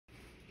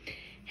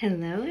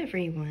Hello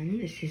everyone,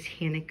 this is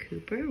Hannah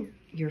Cooper,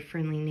 your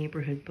friendly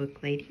neighborhood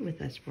book lady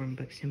with Usborne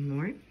Books and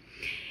More.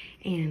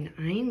 And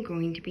I am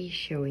going to be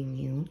showing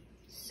you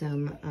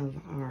some of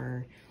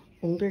our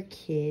older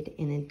kid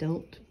and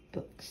adult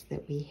books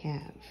that we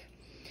have.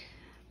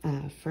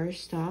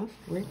 First off,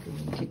 we're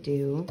going to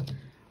do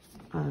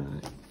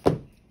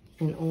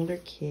an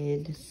older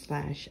kid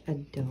 /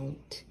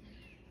 adult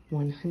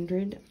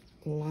 100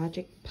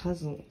 Logic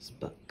Puzzles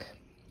book.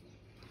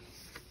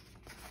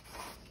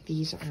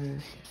 These are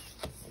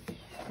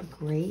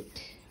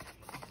great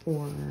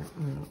for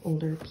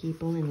older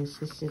people in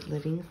assisted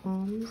living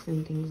homes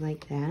and things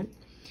like that.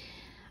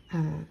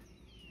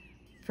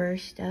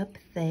 First up,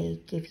 they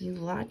give you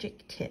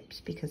logic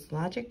tips because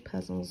logic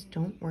puzzles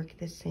don't work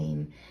the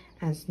same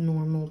as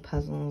normal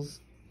puzzles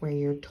where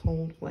you're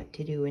told what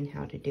to do and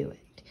how to do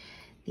it.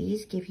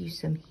 These give you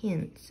some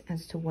hints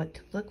as to what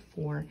to look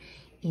for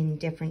in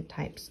different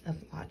types of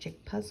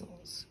logic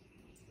puzzles.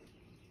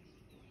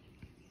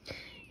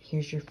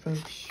 Here's your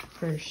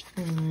first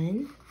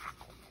one.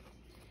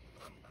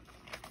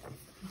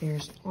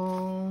 There's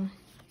all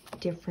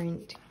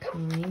different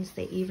kinds.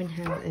 They even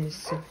have a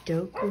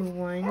Sudoku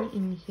one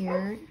in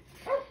here.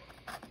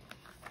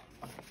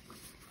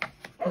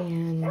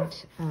 And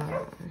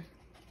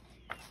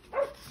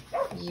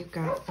you've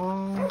got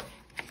all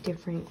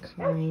different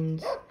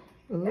kinds.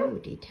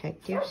 Ooh,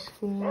 detective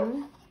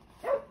school.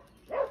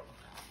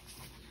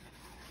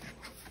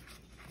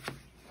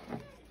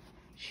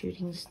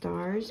 Shooting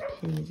stars,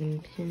 pens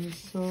and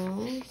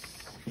pencils.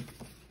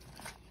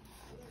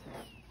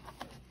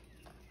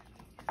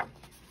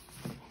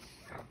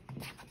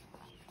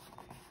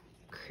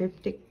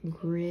 Cryptic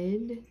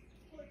grid.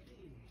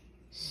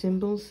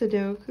 Symbol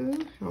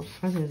Sudoku. How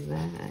fun is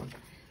that?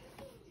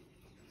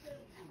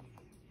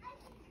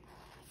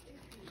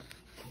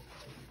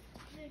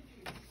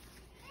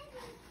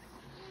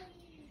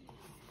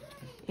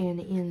 And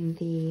in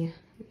the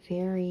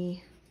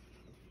very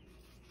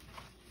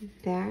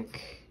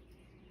back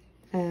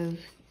of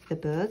the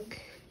book,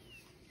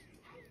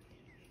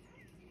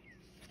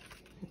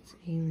 that's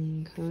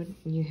alien code,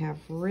 you have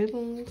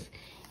riddles,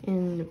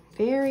 and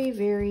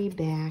very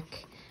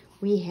back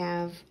we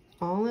have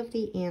all of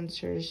the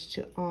answers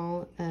to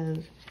all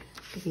of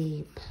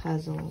the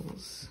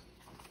puzzles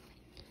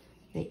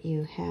that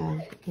you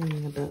have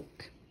in the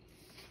book.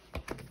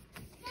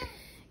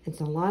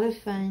 It's a lot of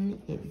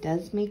fun. It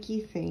does make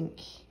you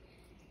think.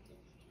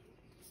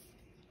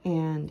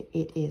 And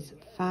it is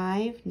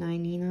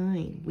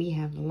 $5.99. We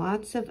have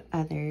lots of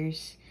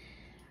others,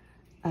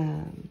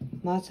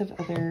 lots of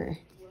other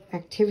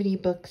activity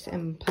books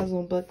and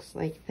puzzle books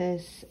like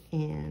this,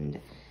 and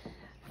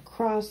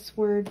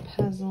crossword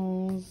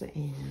puzzles,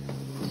 and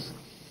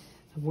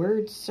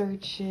word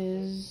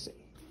searches,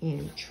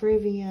 and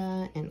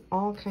trivia, and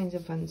all kinds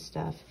of fun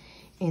stuff.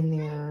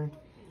 And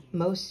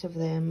most of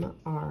them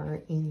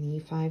are in the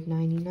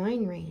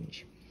 $5.99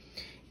 range.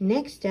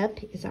 Next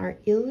up is our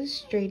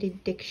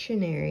Illustrated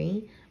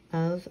Dictionary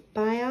of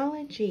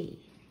Biology.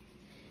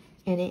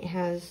 And it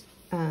has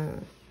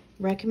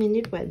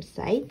recommended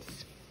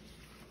websites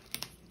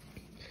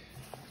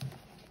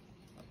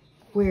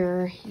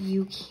where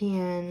you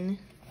can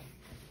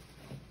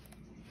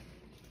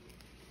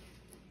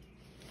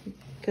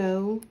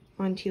go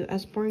onto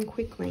Usborne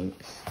Quick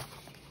Links,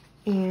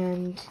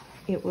 and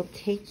it will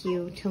take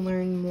you to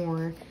learn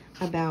more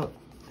about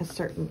a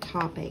certain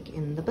topic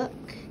in the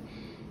book.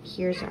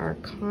 Here's our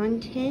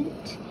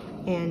content,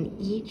 and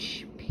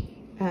each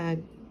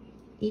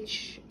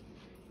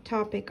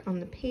topic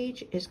on the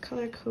page is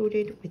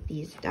color-coded with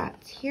these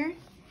dots here.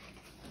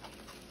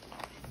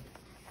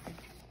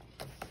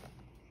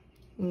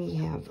 We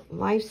have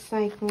life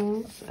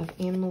cycles of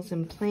animals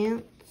and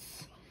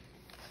plants,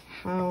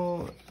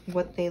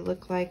 what they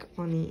look like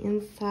on the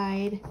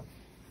inside,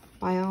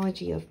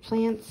 biology of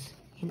plants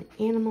and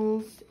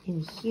animals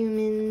and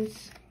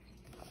humans,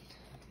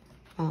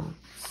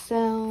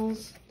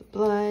 cells, the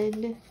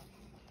blood,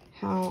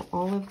 how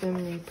all of them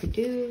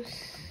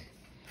reproduce,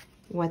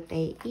 what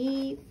they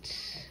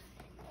eat,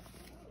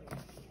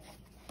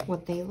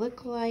 what they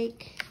look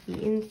like, the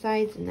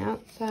insides and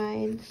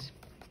outsides,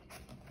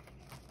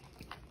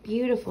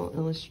 beautiful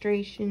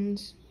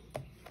illustrations.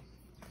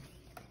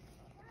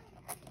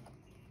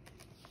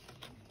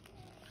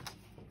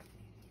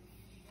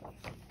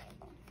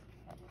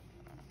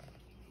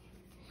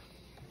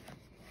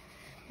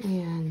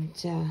 And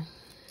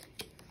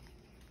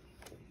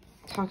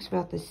talks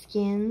about the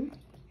skin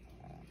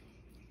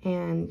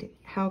and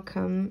how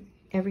come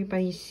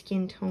everybody's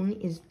skin tone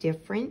is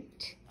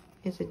different,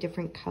 is a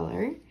different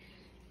color.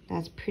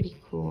 That's pretty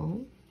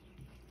cool.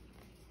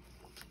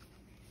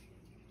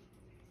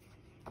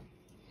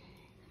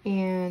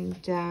 And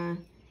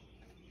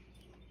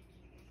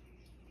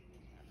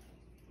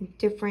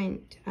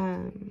different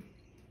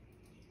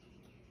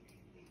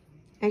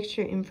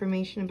extra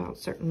information about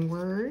certain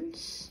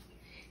words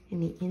in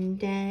the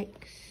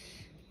index.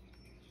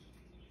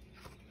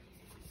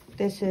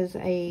 This is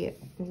a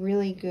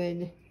really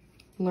good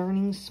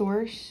learning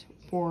source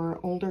for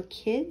older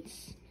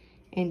kids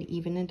and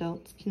even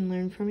adults can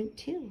learn from it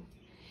too.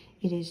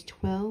 It is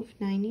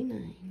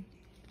 $12.99.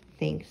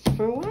 Thanks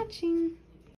for watching.